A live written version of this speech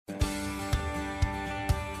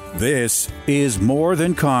This is More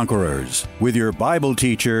Than Conquerors with your Bible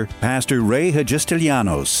teacher, Pastor Ray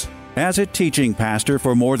Hagistilianos. As a teaching pastor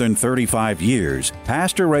for more than 35 years,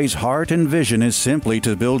 Pastor Ray's heart and vision is simply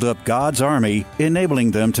to build up God's army,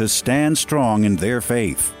 enabling them to stand strong in their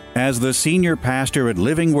faith. As the senior pastor at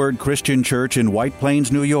Living Word Christian Church in White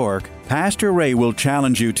Plains, New York, Pastor Ray will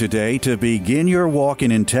challenge you today to begin your walk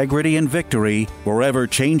in integrity and victory, forever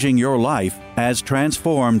changing your life as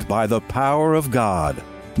transformed by the power of God.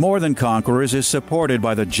 More Than Conquerors is supported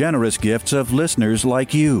by the generous gifts of listeners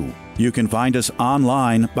like you. You can find us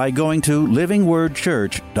online by going to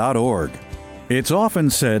livingwordchurch.org. It's often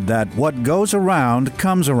said that what goes around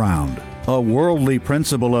comes around, a worldly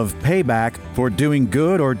principle of payback for doing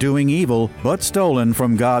good or doing evil, but stolen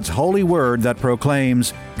from God's holy word that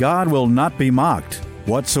proclaims, God will not be mocked.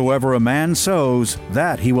 Whatsoever a man sows,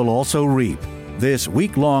 that he will also reap. This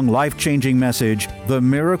week-long life-changing message, The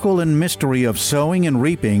Miracle and Mystery of Sowing and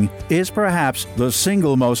Reaping, is perhaps the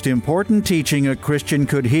single most important teaching a Christian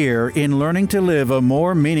could hear in learning to live a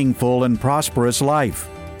more meaningful and prosperous life.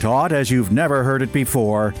 Taught as you've never heard it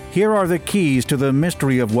before, here are the keys to the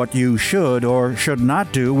mystery of what you should or should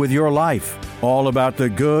not do with your life. All about the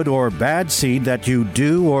good or bad seed that you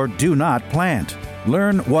do or do not plant.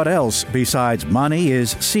 Learn what else besides money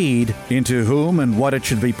is seed, into whom and what it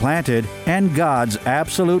should be planted, and God's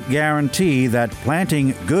absolute guarantee that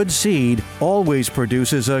planting good seed always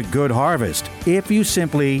produces a good harvest if you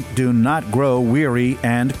simply do not grow weary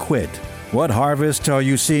and quit. What harvest are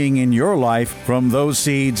you seeing in your life from those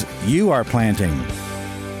seeds you are planting?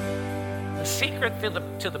 The secret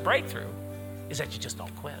to the breakthrough is that you just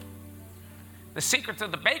don't quit. The secret to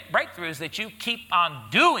the breakthrough is that you keep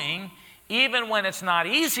on doing even when it's not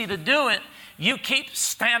easy to do it. You keep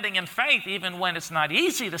standing in faith even when it's not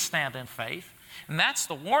easy to stand in faith. And that's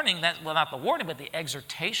the warning, not the warning, but the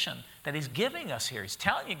exhortation that he's giving us here. He's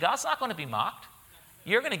telling you God's not going to be mocked.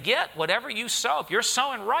 You're going to get whatever you sow. If you're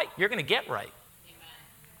sowing right, you're going to get right. Amen.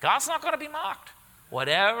 God's not going to be mocked.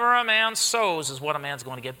 Whatever a man sows is what a man's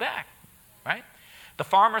going to get back, right? The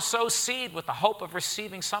farmer sows seed with the hope of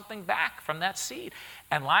receiving something back from that seed.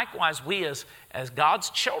 And likewise, we as God's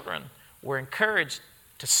children, we're encouraged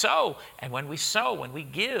to sow. And when we sow, when we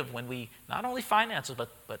give, when we, not only finances,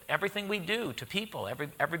 but everything we do to people,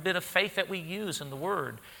 every bit of faith that we use in the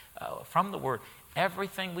Word, from the Word,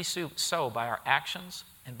 everything we sow by our actions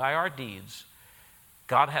and by our deeds,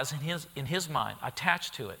 God has in His mind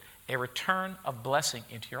attached to it a return of blessing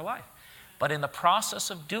into your life. But in the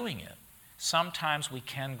process of doing it, sometimes we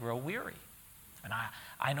can grow weary. And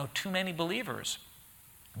I know too many believers,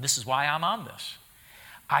 and this is why I'm on this.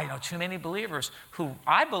 I know too many believers who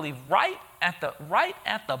I believe right at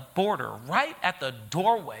the border, right at the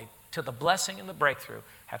doorway to the blessing and the breakthrough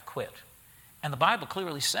have quit. And the Bible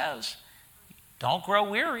clearly says, don't grow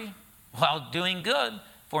weary while doing good,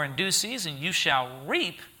 for in due season you shall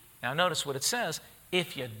reap. Now notice what it says,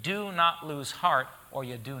 if you do not lose heart or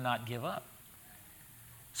you do not give up.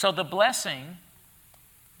 So the blessing,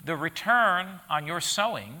 the return on your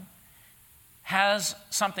sowing, has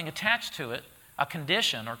something attached to it, a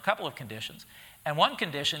condition or a couple of conditions. And one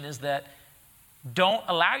condition is that don't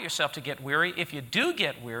allow yourself to get weary. If you do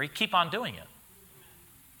get weary, keep on doing it.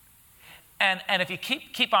 And if you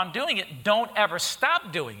keep on doing it, don't ever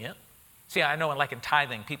stop doing it. See, I know like in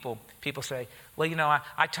tithing, people say, well, you know,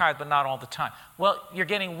 I tithe, but not all the time. Well, you're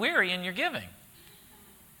getting weary in your giving.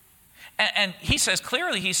 And he says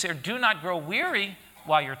clearly, he said, do not grow weary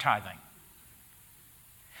while you're tithing.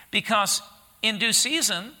 Because in due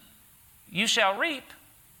season, you shall reap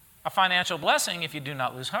a financial blessing if you do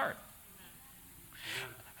not lose heart.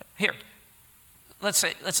 Here, let's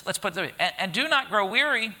put it this way. And do not grow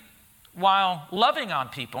weary while loving on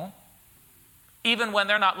people, even when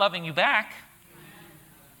they're not loving you back.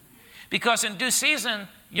 Because in due season,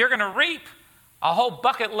 you're going to reap a whole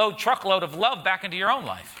bucket load, truckload of love back into your own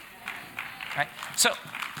life. Right? So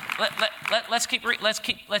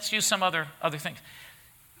let's use some other things.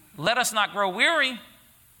 Let us not grow weary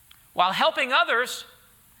while helping others,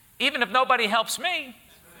 even if nobody helps me.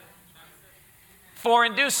 For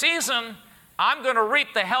in due season, I'm going to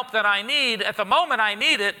reap the help that I need at the moment I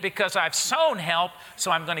need it because I've sown help, so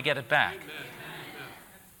I'm going to get it back. Amen.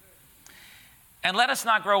 And let us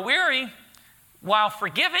not grow weary while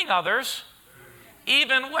forgiving others,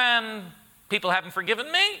 even when people haven't forgiven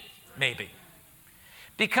me, maybe.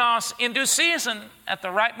 Because in due season, at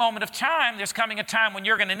the right moment of time, there's coming a time when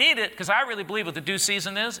you're going to need it, because I really believe what the due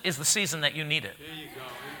season is the season that you need it. There you go.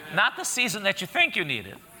 Amen. Not the season that you think you need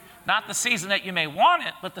it. Not the season that you may want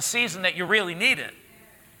it, but the season that you really need it.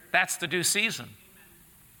 That's the due season.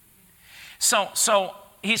 So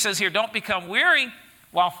he says here, don't become weary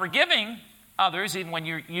while forgiving others, even when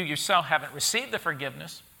you yourself haven't received the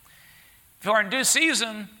forgiveness. For in due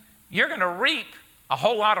season, you're going to reap a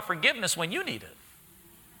whole lot of forgiveness when you need it.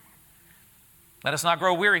 Let us not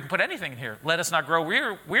grow weary. You can put anything in here. Let us not grow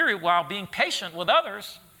weary while being patient with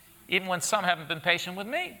others, even when some haven't been patient with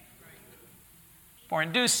me. For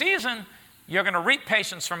in due season, you're going to reap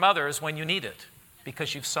patience from others when you need it,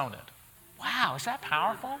 because you've sown it. Wow, is that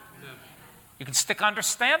powerful? You can stick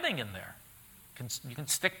understanding in there. You can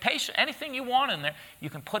stick patience, anything you want in there, you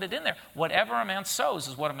can put it in there. Whatever a man sows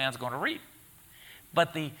is what a man's going to reap.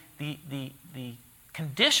 But the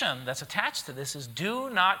condition that's attached to this is do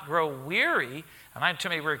not grow weary. And I have too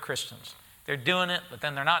many weary Christians. They're doing it, but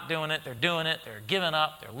then they're not doing it. They're doing it. They're giving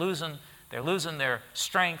up. They're losing their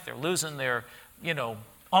strength. They're losing their,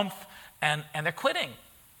 oomph. And they're quitting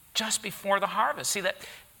just before the harvest. See,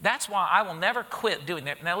 that's why I will never quit doing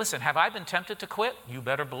that. Now listen, have I been tempted to quit? You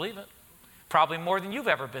better believe it. Probably more than you've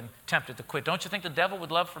ever been tempted to quit. Don't you think the devil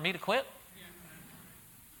would love for me to quit?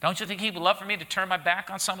 Don't you think he would love for me to turn my back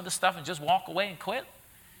on some of this stuff and just walk away and quit?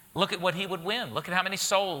 Look at what he would win. Look at how many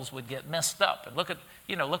souls would get messed up. And look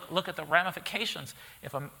at the ramifications.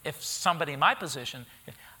 If somebody in my position,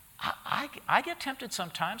 I get tempted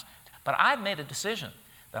sometimes, but I've made a decision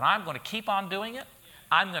that I'm going to keep on doing it.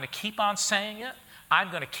 I'm going to keep on saying it. I'm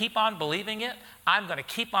going to keep on believing it. I'm going to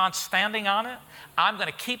keep on standing on it. I'm going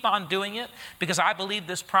to keep on doing it because I believe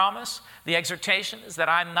this promise. The exhortation is that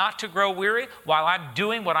I'm not to grow weary while I'm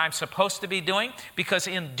doing what I'm supposed to be doing, because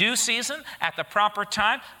in due season, at the proper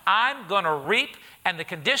time, I'm going to reap. And the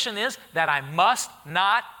condition is that I must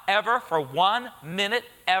not ever, for 1 minute,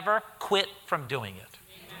 ever quit from doing it.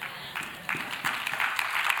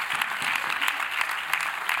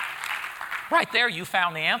 Right there, you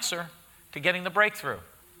found the answer to getting the breakthrough.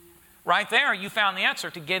 Right there, you found the answer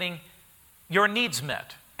to getting your needs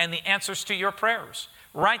met and the answers to your prayers.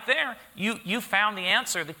 Right there, you found the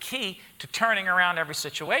answer, the key to turning around every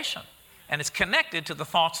situation. And it's connected to the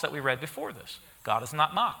thoughts that we read before this. God is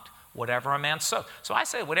not mocked. Whatever a man sows. So I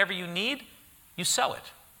say, whatever you need, you sow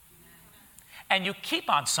it. And you keep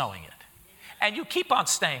on sowing it. And you keep on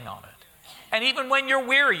staying on it. And even when you're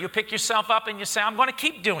weary, you pick yourself up and you say, I'm going to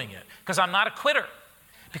keep doing it because I'm not a quitter.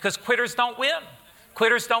 Because quitters don't win.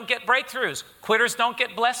 Quitters don't get breakthroughs. Quitters don't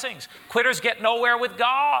get blessings. Quitters get nowhere with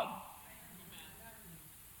God.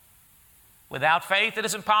 Without faith, it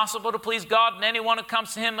is impossible to please God, and anyone who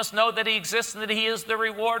comes to him must know that he exists and that he is the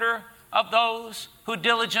rewarder of those who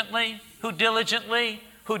diligently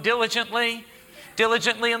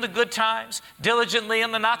in the good times, diligently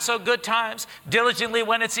in the not so good times, diligently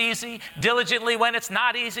when it's easy, diligently when it's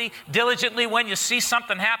not easy, diligently when you see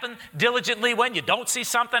something happen, diligently when you don't see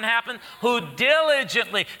something happen, who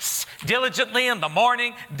diligently in the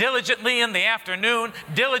morning, diligently in the afternoon,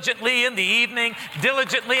 diligently in the evening,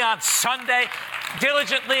 diligently on Sunday,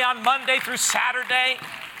 diligently on Monday through Saturday,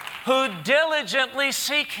 who diligently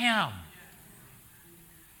seek him.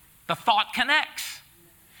 The thought connects.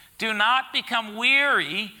 Do not become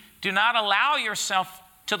weary. Do not allow yourself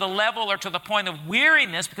to the level or to the point of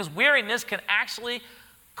weariness, because weariness can actually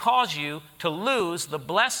cause you to lose the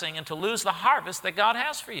blessing and to lose the harvest that God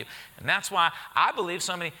has for you. And that's why I believe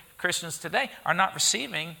so many Christians today are not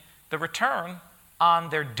receiving the return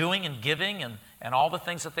on their doing and giving and all the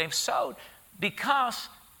things that they've sowed, because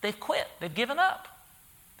they've quit. They've given up.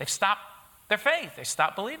 They've stopped their faith. They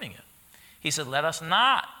stopped believing it. He said, let us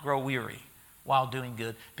not grow weary while doing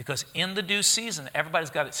good, because in the due season,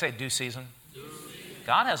 everybody's got to say due season.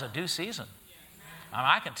 God has a due season.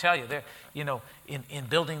 I can tell you, there, in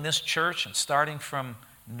building this church and starting from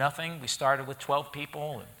nothing, we started with 12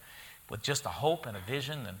 people and with just a hope and a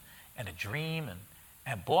vision and a dream.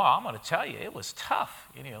 And boy, I'm going to tell you, it was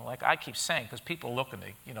tough. Like I keep saying, because people look at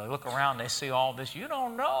me, they look around, they see all this. You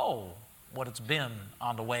don't know what it's been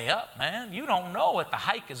on the way up, man. You don't know what the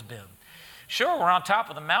hike has been. Sure, we're on top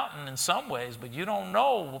of the mountain in some ways, but you don't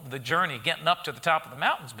know the journey getting up to the top of the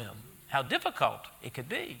mountain's been, how difficult it could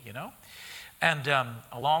be, And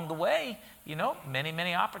along the way, many,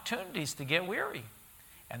 many opportunities to get weary.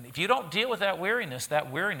 And if you don't deal with that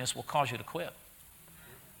weariness will cause you to quit.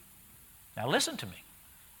 Now listen to me.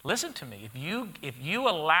 Listen to me. If you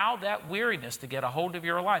allow that weariness to get a hold of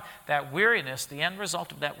your life, that weariness, the end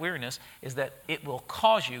result of that weariness is that it will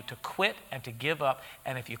cause you to quit and to give up.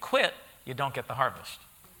 And if you quit, you don't get the harvest.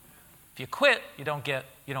 If you quit, you don't get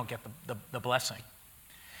the blessing.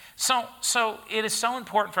 So it is so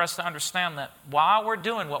important for us to understand that while we're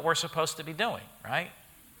doing what we're supposed to be doing, right?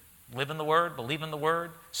 Living the Word, believing the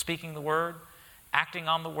Word, speaking the Word, acting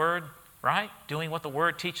on the Word, right? Doing what the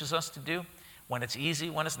Word teaches us to do. When it's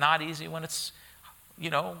easy, when it's not easy, when it's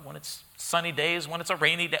when it's sunny days, when it's a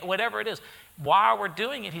rainy day, whatever it is. While we're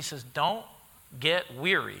doing it, he says, don't get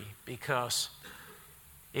weary, because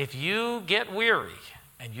if you get weary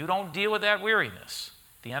and you don't deal with that weariness,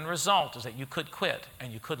 the end result is that you could quit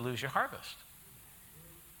and you could lose your harvest.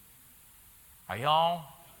 Are y'all?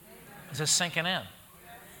 Is this sinking in?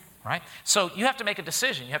 Right? So you have to make a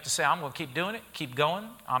decision. You have to say, I'm going to keep doing it, keep going.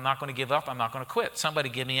 I'm not going to give up. I'm not going to quit. Somebody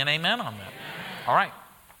give me an amen on that. All right.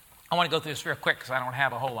 I want to go through this real quick because I don't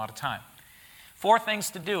have a whole lot of time. 4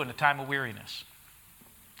 things to do in a time of weariness.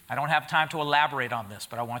 I don't have time to elaborate on this,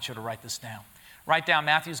 but I want you to write this down. Write down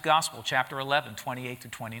Matthew's Gospel, chapter 11, 28 to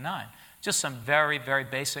 29. Just some very, very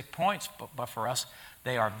basic points, but for us,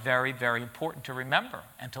 they are very, very important to remember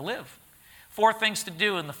and to live. 4 things to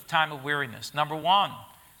do in the time of weariness. Number 1,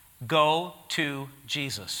 go to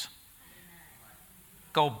Jesus.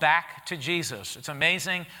 Go back to Jesus. It's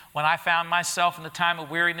amazing when I found myself in the time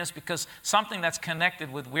of weariness, because something that's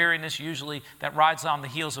connected with weariness, usually that rides on the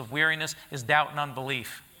heels of weariness, is doubt and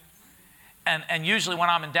unbelief. And usually when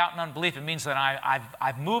I'm in doubt and unbelief, it means that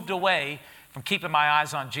I've moved away from keeping my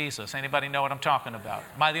eyes on Jesus. Anybody know what I'm talking about?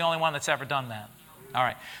 Am I the only one that's ever done that? All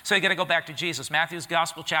right. So you got to go back to Jesus. Matthew's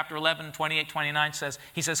Gospel, chapter 11, 28, 29 says,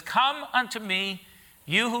 he says, come unto me,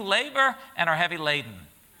 you who labor and are heavy laden.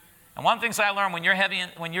 And one of the things I learned, when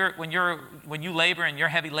you labor and you're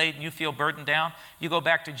heavy laden, you feel burdened down, you go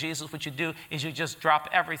back to Jesus. What you do is you just drop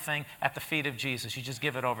everything at the feet of Jesus. You just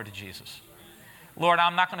give it over to Jesus. Lord,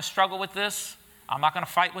 I'm not going to struggle with this. I'm not going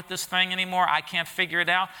to fight with this thing anymore. I can't figure it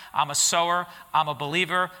out. I'm a sower. I'm a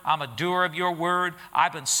believer. I'm a doer of your word.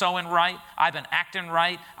 I've been sowing right. I've been acting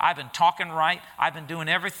right. I've been talking right. I've been doing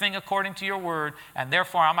everything according to your word. And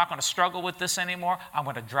therefore, I'm not going to struggle with this anymore. I'm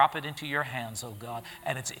going to drop it into your hands, oh God.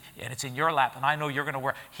 And it's in your lap. And I know you're going to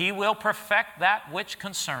work. He will perfect that which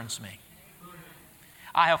concerns me.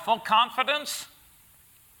 I have full confidence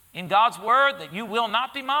in God's word that you will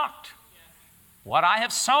not be mocked. What I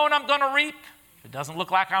have sown, I'm going to reap. It doesn't look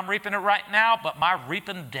like I'm reaping it right now, but my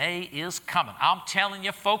reaping day is coming. I'm telling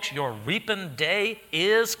you, folks, your reaping day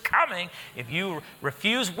is coming if you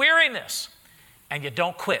refuse weariness and you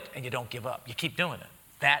don't quit and you don't give up. You keep doing it.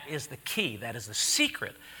 That is the key. That is the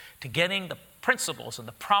secret to getting the principles and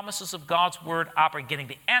the promises of God's word operate, getting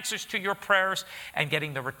the answers to your prayers and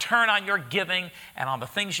getting the return on your giving and on the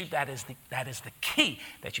things that is the key,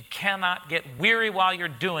 that you cannot get weary while you're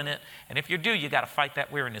doing it. And if you do, you got to fight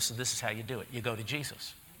that weariness. So this is how you do it. You go to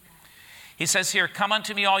Jesus. He says here, come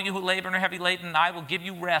unto me, all you who labor and are heavy laden, and I will give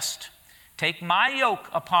you rest. Take my yoke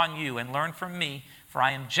upon you and learn from me, for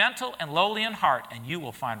I am gentle and lowly in heart, and you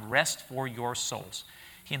will find rest for your souls.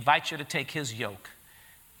 He invites you to take his yoke.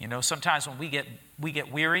 You know, sometimes when we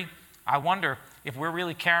get weary, I wonder if we're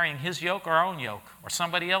really carrying his yoke or our own yoke or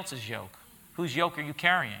somebody else's yoke. Whose yoke are you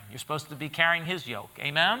carrying? You're supposed to be carrying his yoke.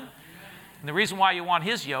 Amen? And the reason why you want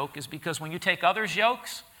his yoke is because when you take others'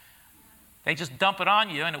 yokes, they just dump it on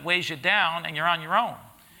you and it weighs you down and you're on your own.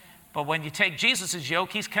 But when you take Jesus'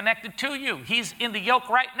 yoke, he's connected to you. He's in the yoke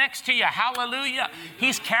right next to you. Hallelujah.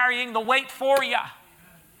 He's carrying the weight for you. I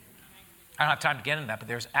don't have time to get into that, but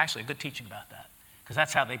there's actually a good teaching about that. Because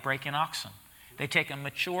that's how they break in oxen. They take a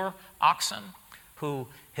mature oxen who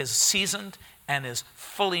is seasoned and is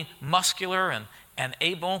fully muscular and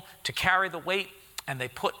able to carry the weight, and they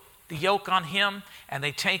put the yoke on him, and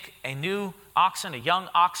they take a new oxen, a young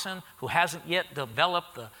oxen who hasn't yet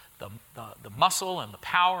developed the muscle and the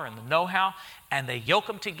power and the know-how, and they yoke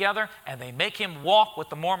them together, and they make him walk with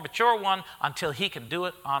the more mature one until he can do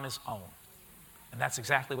it on his own. And that's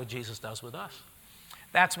exactly what Jesus does with us.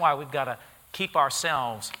 That's why we've got to keep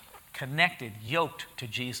ourselves connected, yoked to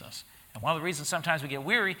Jesus. And one of the reasons sometimes we get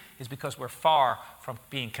weary is because we're far from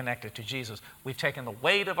being connected to Jesus. We've taken the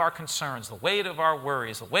weight of our concerns, the weight of our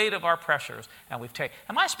worries, the weight of our pressures, and we've taken...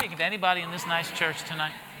 Am I speaking to anybody in this nice church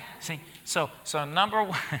tonight? See, so number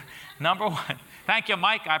one, thank you,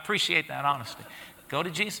 Mike. I appreciate that honesty. Go to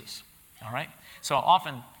Jesus, all right? So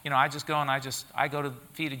often, I just go and I go to the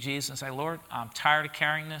feet of Jesus and say, Lord, I'm tired of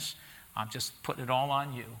carrying this. I'm just putting it all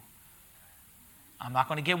on you. I'm not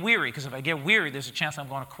going to get weary, because if I get weary, there's a chance I'm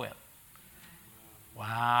going to quit.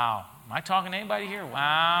 Wow. Am I talking to anybody here?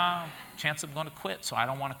 Wow. Chance I'm going to quit, so I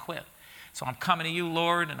don't want to quit. So I'm coming to you,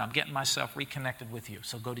 Lord, and I'm getting myself reconnected with you.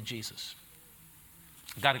 So go to Jesus.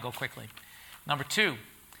 I've got to go quickly. Number 2,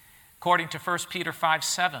 according to 1 Peter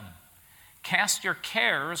 5:7, cast your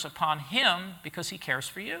cares upon him because he cares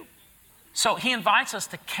for you. So he invites us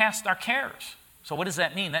to cast our cares. So what does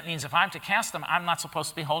that mean? That means if I'm to cast them, I'm not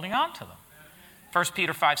supposed to be holding on to them. 1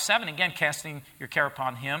 Peter 5:7, again, casting your care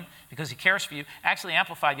upon him because he cares for you. Actually,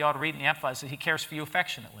 Amplified, you ought to read in the Amplified, says he cares for you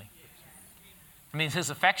affectionately. It means his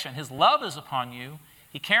affection, his love is upon you.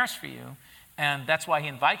 He cares for you, and that's why he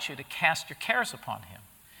invites you to cast your cares upon him.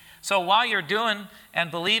 So while you're doing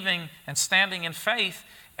and believing and standing in faith,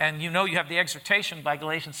 and you know you have the exhortation by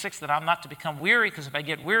Galatians 6 that I'm not to become weary, because if I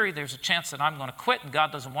get weary, there's a chance that I'm going to quit, and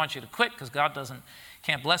God doesn't want you to quit, because God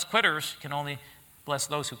can't bless quitters, can only bless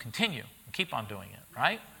those who continue and keep on doing it,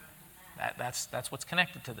 right? That's what's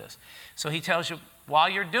connected to this. So he tells you, while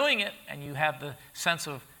you're doing it, and you have the sense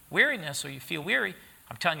of weariness, or you feel weary,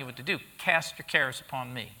 I'm telling you what to do. Cast your cares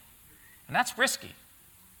upon me. And that's risky.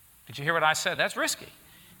 Did you hear what I said? That's risky.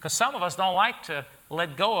 Because some of us don't like to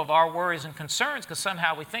let go of our worries and concerns, because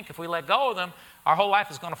somehow we think if we let go of them, our whole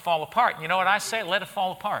life is going to fall apart. And you know what I say? Let it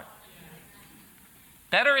fall apart.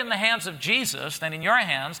 Better in the hands of Jesus than in your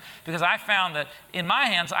hands, because I found that in my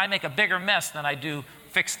hands, I make a bigger mess than I do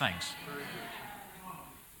fix things.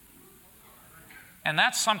 And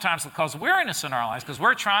that's sometimes because of weariness in our lives, because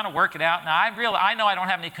we're trying to work it out. Now, I know I don't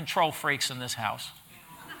have any control freaks in this house.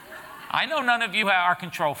 I know none of you are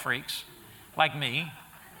control freaks like me,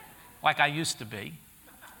 like I used to be.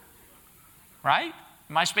 Right?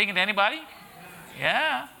 Am I speaking to anybody?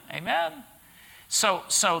 Yeah. Amen. So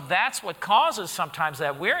that's what causes sometimes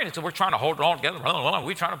that weariness. We're trying to hold it all together.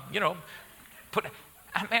 We're trying to,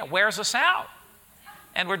 it wears us out.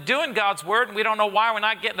 And we're doing God's word, and we don't know why we're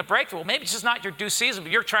not getting a breakthrough. Well, maybe it's just not your due season,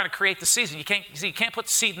 but you're trying to create the season. You can't put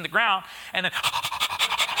the seed in the ground and then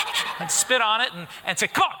and spit on it and say,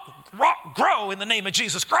 come on, grow in the name of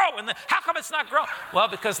Jesus, grow. And how come it's not growing? Well,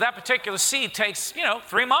 because that particular seed takes,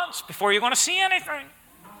 3 months before you're going to see anything.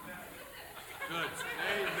 Good.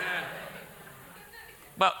 Amen.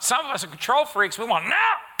 But some of us are control freaks. We want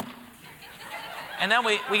now. And then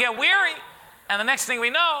we get weary, and the next thing we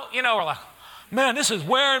know, we're like, man, this is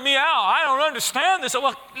wearing me out. I don't understand this.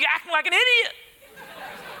 Well, you're acting like an idiot.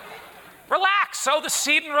 Relax. Sow the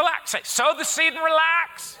seed and relax. Say, sow the seed and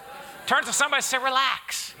relax. Turn to somebody and say,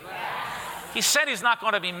 relax. He said he's not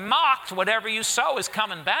going to be mocked. Whatever you sow is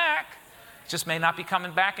coming back. It just may not be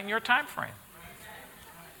coming back in your time frame.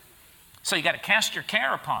 So you got to cast your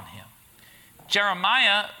care upon him.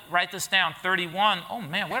 Jeremiah, write this down, 31. Oh,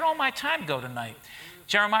 man, where'd all my time go tonight?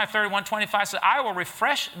 Jeremiah 31:25 says, I will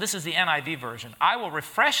refresh, this is the NIV version, I will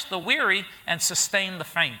refresh the weary and sustain the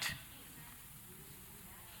faint.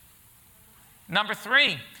 Number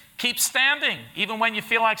 3, keep standing even when you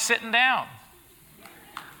feel like sitting down.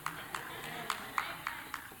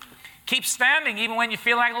 Keep standing even when you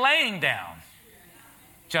feel like laying down.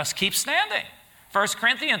 Just keep standing. 1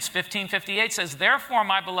 Corinthians 15:58 says, therefore,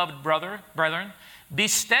 my beloved brethren, be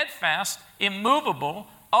steadfast, immovable,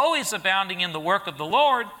 always abounding in the work of the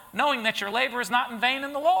Lord, knowing that your labor is not in vain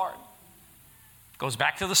in the Lord. Goes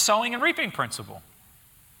back to the sowing and reaping principle.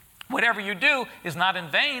 Whatever you do is not in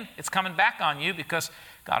vain. It's coming back on you, because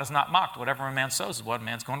God is not mocked. Whatever a man sows is what a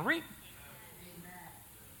man's going to reap.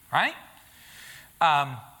 Right?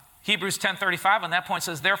 Hebrews 10:35 on that point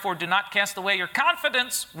says, therefore do not cast away your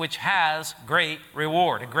confidence, which has great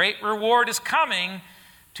reward. A great reward is coming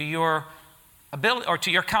to your ability, or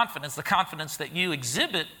to your confidence, the confidence that you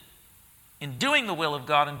exhibit in doing the will of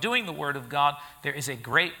God and doing the word of God. There is a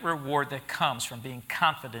great reward that comes from being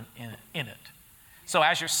confident in it. So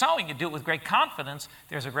as you're sowing, you do it with great confidence,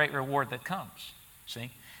 there's a great reward that comes.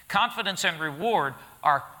 See? Confidence and reward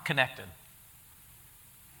are connected.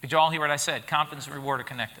 Did you all hear what I said? Confidence and reward are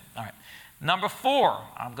connected. All right. Number 4,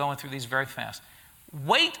 I'm going through these very fast.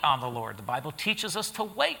 Wait on the Lord. The Bible teaches us to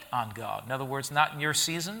wait on God. In other words, not in your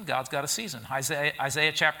season. God's got a season.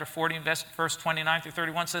 Isaiah chapter 40, verse 29 through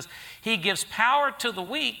 31 says, he gives power to the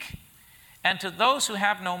weak, and to those who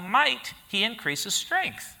have no might, he increases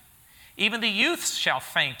strength. Even the youths shall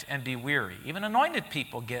faint and be weary. Even anointed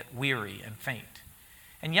people get weary and faint.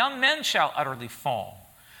 And young men shall utterly fall.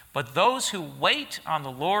 But those who wait on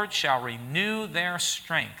the Lord shall renew their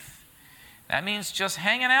strength. That means just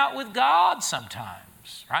hanging out with God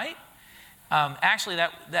sometimes, right? Actually,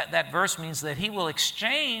 that verse means that he will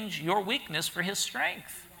exchange your weakness for his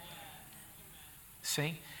strength.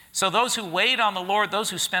 See? So those who wait on the Lord, those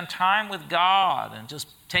who spend time with God and just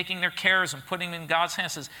taking their cares and putting them in God's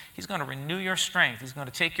hands, says he's going to renew your strength. He's going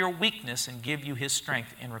to take your weakness and give you his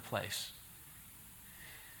strength in replace.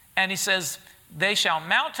 And he says, they shall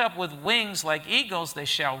mount up with wings like eagles. They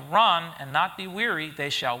shall run and not be weary. They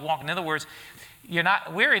shall walk. In other words,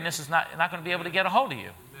 weariness is not going to be able to get a hold of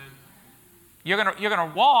you. You're going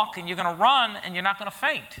to walk and you're going to run and you're not going to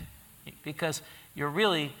faint, because you're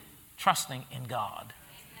really trusting in God.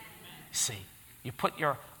 See, you put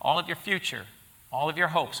all of your future, all of your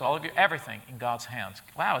hopes, all of your everything in God's hands.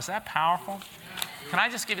 Wow, is that powerful? Can I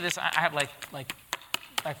just give you this? I have like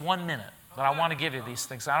 1 minute. But I want to give you these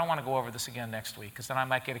things. I don't want to go over this again next week because then I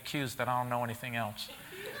might get accused that I don't know anything else.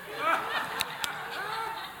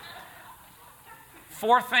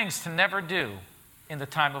 4 things to never do in the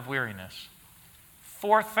time of weariness.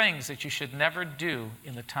 4 things that you should never do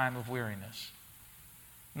in the time of weariness.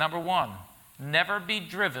 Number 1, never be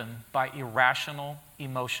driven by irrational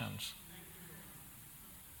emotions.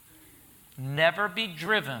 Never be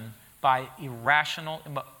driven by irrational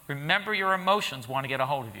emotions. Remember, your emotions want to get a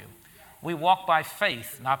hold of you. We walk by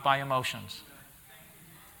faith, not by emotions.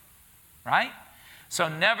 Right? So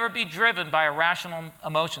never be driven by irrational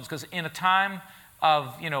emotions, because in a time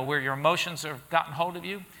of, where your emotions have gotten hold of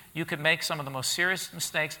you, you could make some of the most serious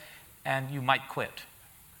mistakes and you might quit.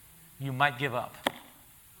 You might give up.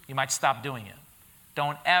 You might stop doing it.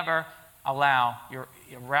 Don't ever allow your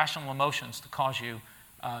irrational emotions to cause you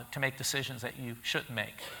to make decisions that you shouldn't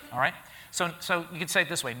make. All right? So you could say it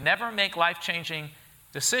this way: never make life-changing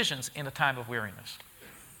decisions in a time of weariness.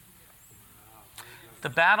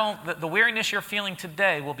 The weariness you're feeling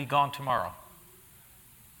today will be gone tomorrow.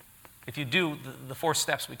 If you do the 4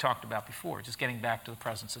 steps we talked about before, just getting back to the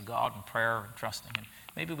presence of God and prayer and trusting Him.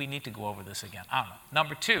 Maybe we need to go over this again. I don't know.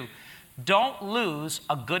 Number 2, don't lose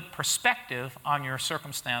a good perspective on your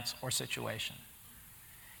circumstance or situation.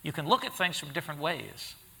 You can look at things from different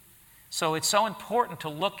ways. So it's so important to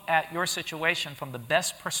look at your situation from the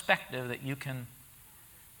best perspective that you can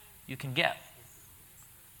get.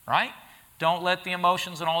 Right? Don't let the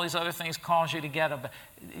emotions and all these other things cause you to get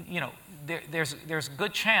there's a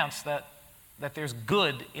good chance that there's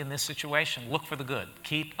good in this situation. Look for the good.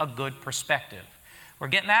 Keep a good perspective. We're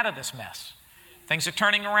getting out of this mess. Things are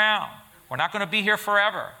turning around. We're not going to be here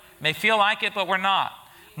forever. May feel like it, but we're not.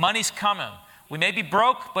 Money's coming. We may be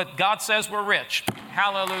broke, but God says we're rich.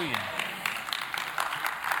 Hallelujah.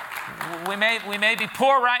 We may be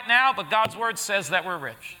poor right now, but God's word says that we're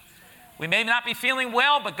rich. We may not be feeling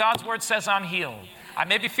well, but God's word says I'm healed. I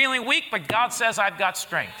may be feeling weak, but God says I've got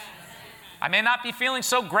strength. I may not be feeling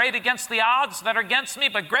so great against the odds that are against me,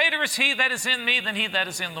 but greater is He that is in me than he that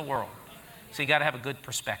is in the world. So you got to have a good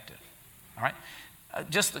perspective. All right?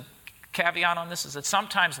 Just a caveat on this is that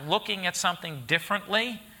sometimes looking at something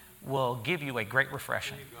differently will give you a great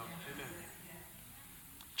refreshing.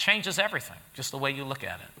 Changes everything, just the way you look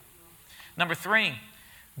at it. Number 3,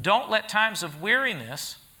 don't let times of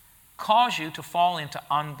weariness cause you to fall into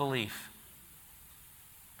unbelief.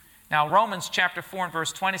 Now, Romans chapter 4 and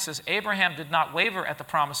verse 20 says, Abraham did not waver at the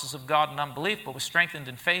promises of God in unbelief, but was strengthened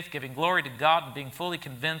in faith, giving glory to God and being fully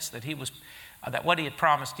convinced that that what he had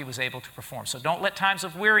promised he was able to perform. So don't let times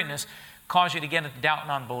of weariness cause you to get into doubt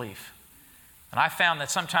and unbelief. And I found that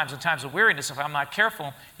sometimes in times of weariness, if I'm not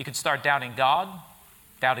careful, you can start doubting God,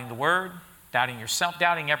 doubting the Word, doubting yourself,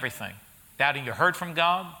 doubting everything. Doubting you heard from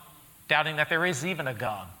God, doubting that there is even a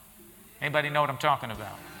God. Anybody know what I'm talking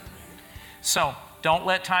about? So, don't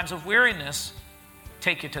let times of weariness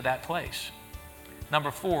take you to that place.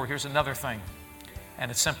 Number 4, here's another thing, and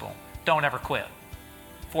it's simple. Don't ever quit.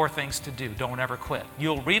 4 things to do. Don't ever quit.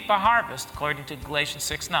 You'll reap a harvest, according to Galatians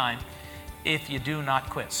 6:9, if you do not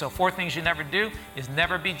quit. So 4 things you never do is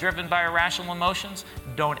never be driven by irrational emotions.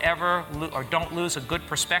 Don't lose a good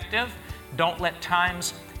perspective. Don't let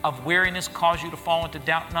times of weariness cause you to fall into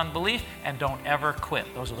doubt and unbelief, and don't ever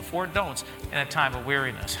quit. Those are the 4 don'ts in a time of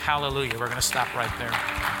weariness. Hallelujah. We're going to stop right there.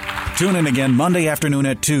 Tune in again Monday afternoon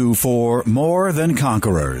at 2 for More Than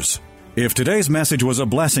Conquerors. If today's message was a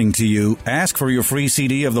blessing to you, ask for your free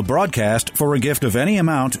CD of the broadcast for a gift of any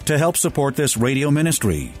amount to help support this radio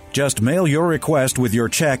ministry. Just mail your request with your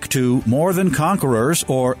check to More Than Conquerors,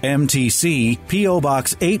 or MTC, P.O.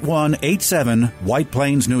 Box 8187, White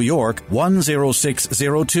Plains, New York,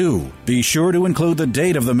 10602. Be sure to include the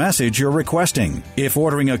date of the message you're requesting. If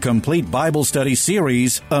ordering a complete Bible study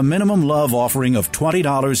series, a minimum love offering of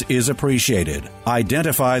 $20 is appreciated.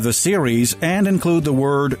 Identify the series and include the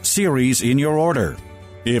word series in your order.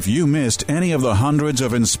 If you missed any of the hundreds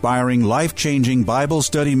of inspiring, life-changing Bible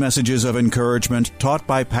study messages of encouragement taught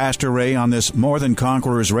by Pastor Ray on this More Than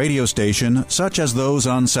Conquerors radio station, such as those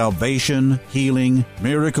on salvation, healing,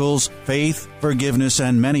 miracles, faith, forgiveness,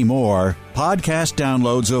 and many more, podcast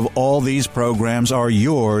downloads of all these programs are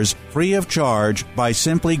yours free of charge by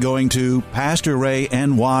simply going to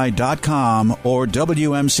PastorRayNY.com or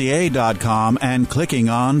WMCA.com and clicking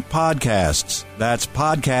on Podcasts. That's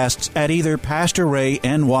podcasts at either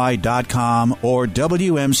PastorRayNY.com or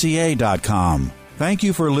WMCA.com. Thank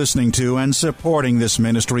you for listening to and supporting this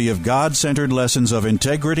ministry of God-centered lessons of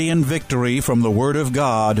integrity and victory from the Word of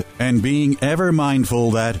God, and being ever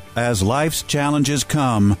mindful that, as life's challenges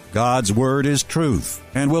come, God's Word is truth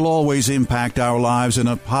and will always impact our lives in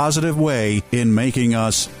a positive way in making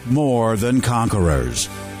us more than conquerors.